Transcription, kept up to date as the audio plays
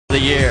the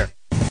year.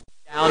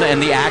 Down,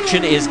 and the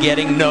action is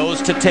getting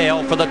nose to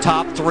tail for the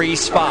top 3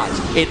 spots.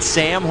 It's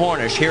Sam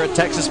Hornish here at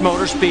Texas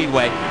Motor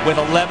Speedway with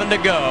 11 to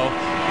go,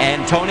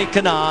 and Tony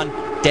Kanaan,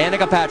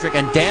 Danica Patrick,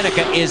 and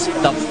Danica is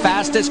the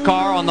fastest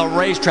car on the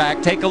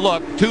racetrack. Take a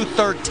look,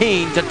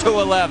 2:13 to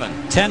 2:11.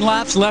 10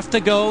 laps left to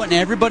go, and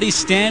everybody's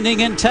standing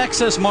in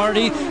Texas,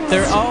 Marty.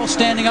 They're all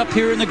standing up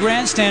here in the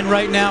grandstand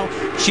right now.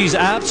 She's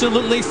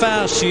absolutely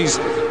fast. She's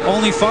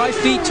only 5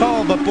 feet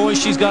tall, but boy,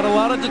 she's got a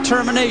lot of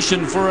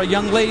determination for a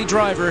young lady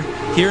driver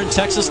here in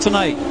Texas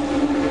tonight.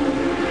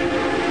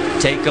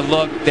 Take a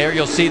look. There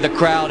you'll see the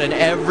crowd, and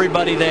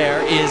everybody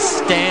there is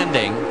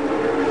standing.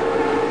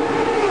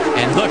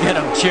 And look at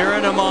them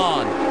cheering them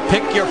on.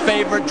 Pick your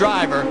favorite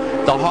driver.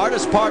 The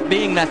hardest part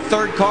being that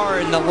third car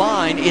in the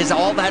line is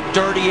all that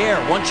dirty air.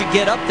 Once you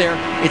get up there,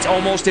 it's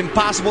almost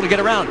impossible to get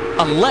around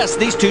unless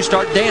these two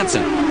start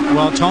dancing.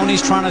 Well,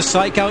 Tony's trying to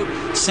psych out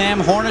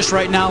Sam Hornish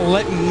right now,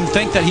 letting him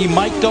think that he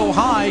might go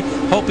high,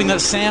 hoping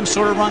that Sam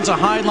sort of runs a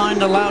high line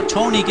to allow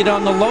Tony to get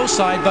on the low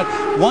side. But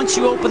once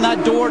you open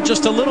that door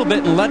just a little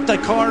bit and let the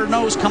car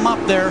nose come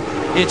up there,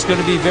 it's going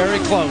to be very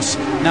close.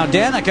 Now,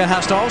 Danica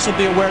has to also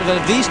be aware that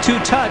if these two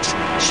touch,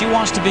 she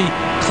wants to be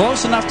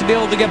close enough to be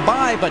able to get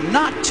by, but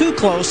not too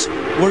close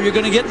where you're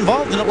going to get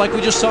involved in it like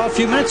we just saw a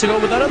few minutes ago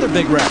with that other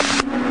big wreck.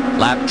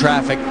 Lap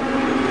traffic,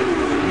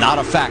 not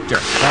a factor.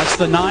 That's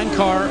the 9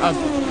 car of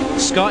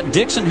Scott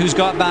Dixon, who's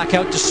got back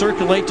out to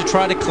circulate to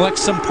try to collect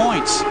some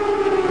points.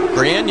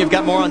 Brian, you've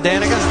got more on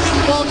Danica?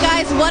 Well,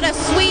 guys, what a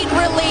sweet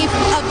relief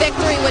a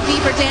victory would be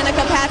for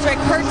Danica Patrick.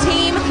 Her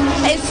team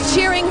is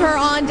cheering her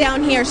on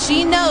down here.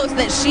 She knows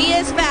that she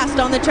is fast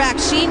on the track.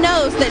 She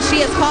knows that she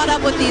has caught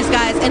up with these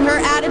guys. And her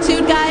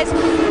attitude, guys,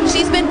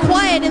 she's been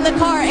quiet in the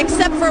car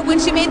except for when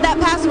she made that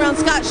pass around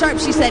Scott Sharp.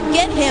 She said,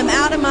 "Get him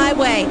out of my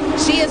way."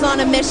 She is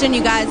on a mission,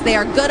 you guys. They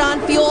are good on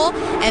fuel,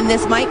 and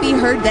this might be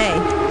her day.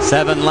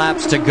 7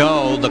 laps to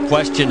go. The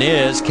question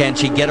is, can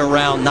she get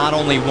around not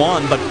only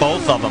one, but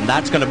both of them?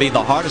 That's going to be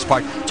the hardest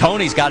part.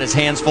 Tony's got his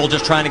hands full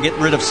just trying to get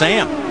rid of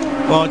Sam.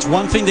 Well, it's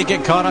one thing to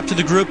get caught up to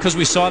the group because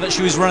we saw that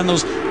she was running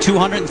those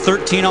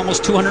 213,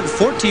 almost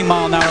 214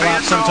 mile an hour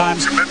laps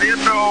sometimes.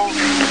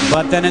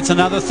 But then it's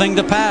another thing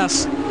to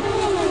pass.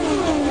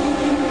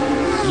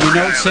 You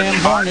know Sam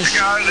Hornish.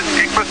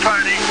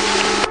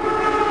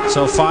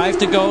 So 5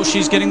 to go.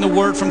 She's getting the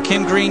word from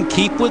Kim Green,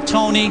 keep with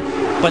Tony,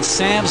 but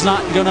Sam's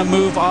not going to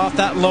move off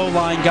that low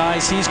line,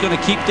 guys. He's going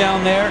to keep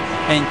down there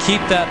and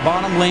keep that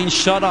bottom lane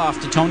shut off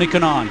to Tony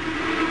Kanaan.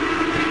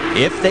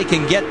 If they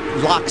can get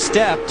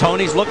lockstep,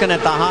 Tony's looking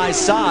at the high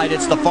side.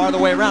 It's the farther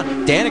way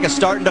around. Danica's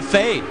starting to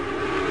fade.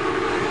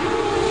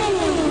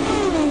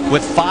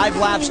 With 5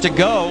 laps to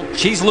go,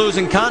 she's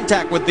losing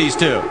contact with these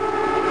two.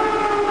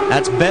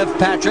 That's Bev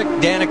Patrick,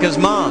 Danica's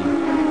mom.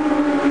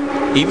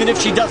 Even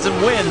if she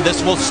doesn't win,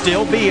 this will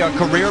still be a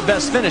career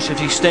best finish if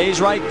she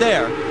stays right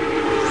there.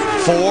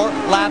 4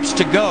 laps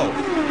to go.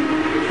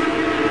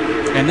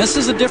 And this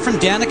is a different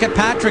Danica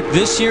Patrick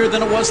this year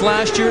than it was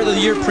last year or the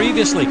year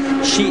previously.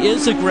 She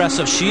is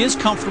aggressive. She is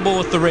comfortable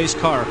with the race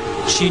car.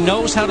 She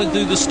knows how to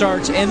do the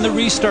starts and the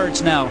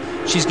restarts now.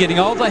 She's getting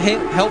all the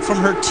help from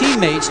her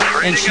teammates,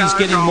 and she's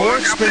getting more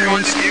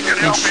experience,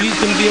 and she's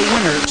going to be a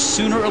winner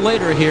sooner or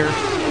later here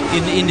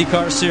in the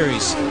IndyCar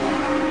Series.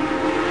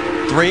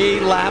 3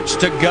 laps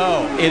to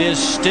go. It is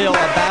still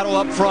a battle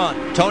up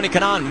front. Tony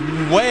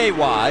Kanaan way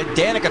wide.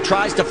 Danica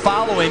tries to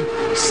follow him.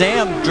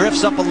 Sam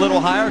drifts up a little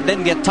higher,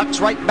 then tucks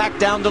right back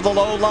down to the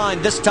low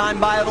line. This time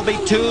by, it'll be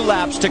 2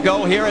 laps to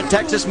go here at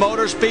Texas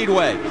Motor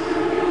Speedway.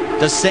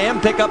 Does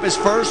Sam pick up his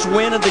first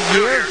win of the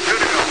year?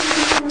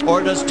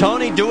 Or does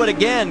Tony do it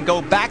again,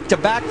 go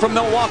back-to-back from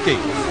Milwaukee?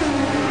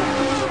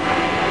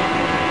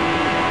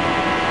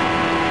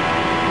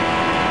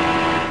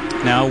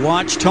 Now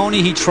watch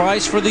Tony. He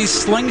tries for these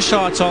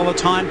slingshots all the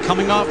time,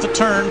 coming off the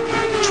turn,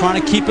 trying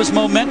to keep his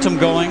momentum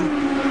going.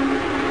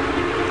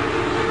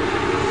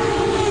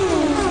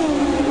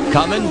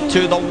 Coming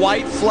to the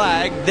white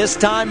flag this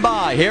time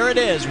by. Here it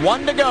is,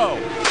 1 to go.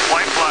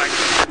 White flag.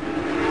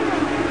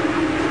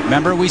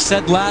 Remember we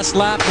said last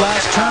lap,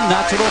 last turn,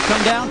 that's what it'll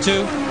come down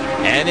to.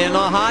 And in the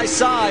high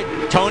side,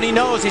 Tony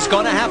knows he's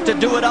going to have to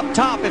do it up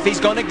top if he's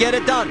going to get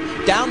it done.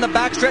 Down the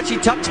backstretch, he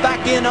tucks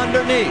back in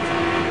underneath.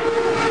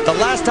 The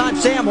last time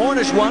Sam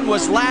Hornish won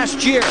was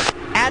last year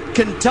at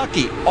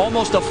Kentucky,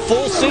 almost a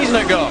full season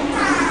ago.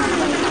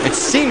 It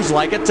seems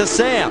like it to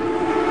Sam.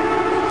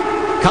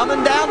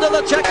 Coming down to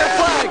the checker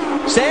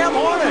flag, Sam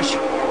Hornish.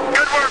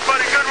 Good work,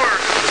 buddy, good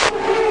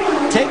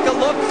work. Take a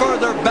look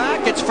further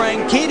back. It's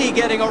Franchitti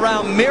getting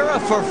around Mira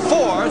for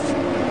 4th.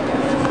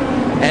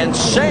 And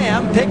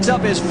Sam picks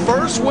up his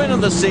first win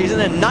of the season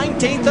and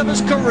 19th of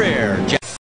his career.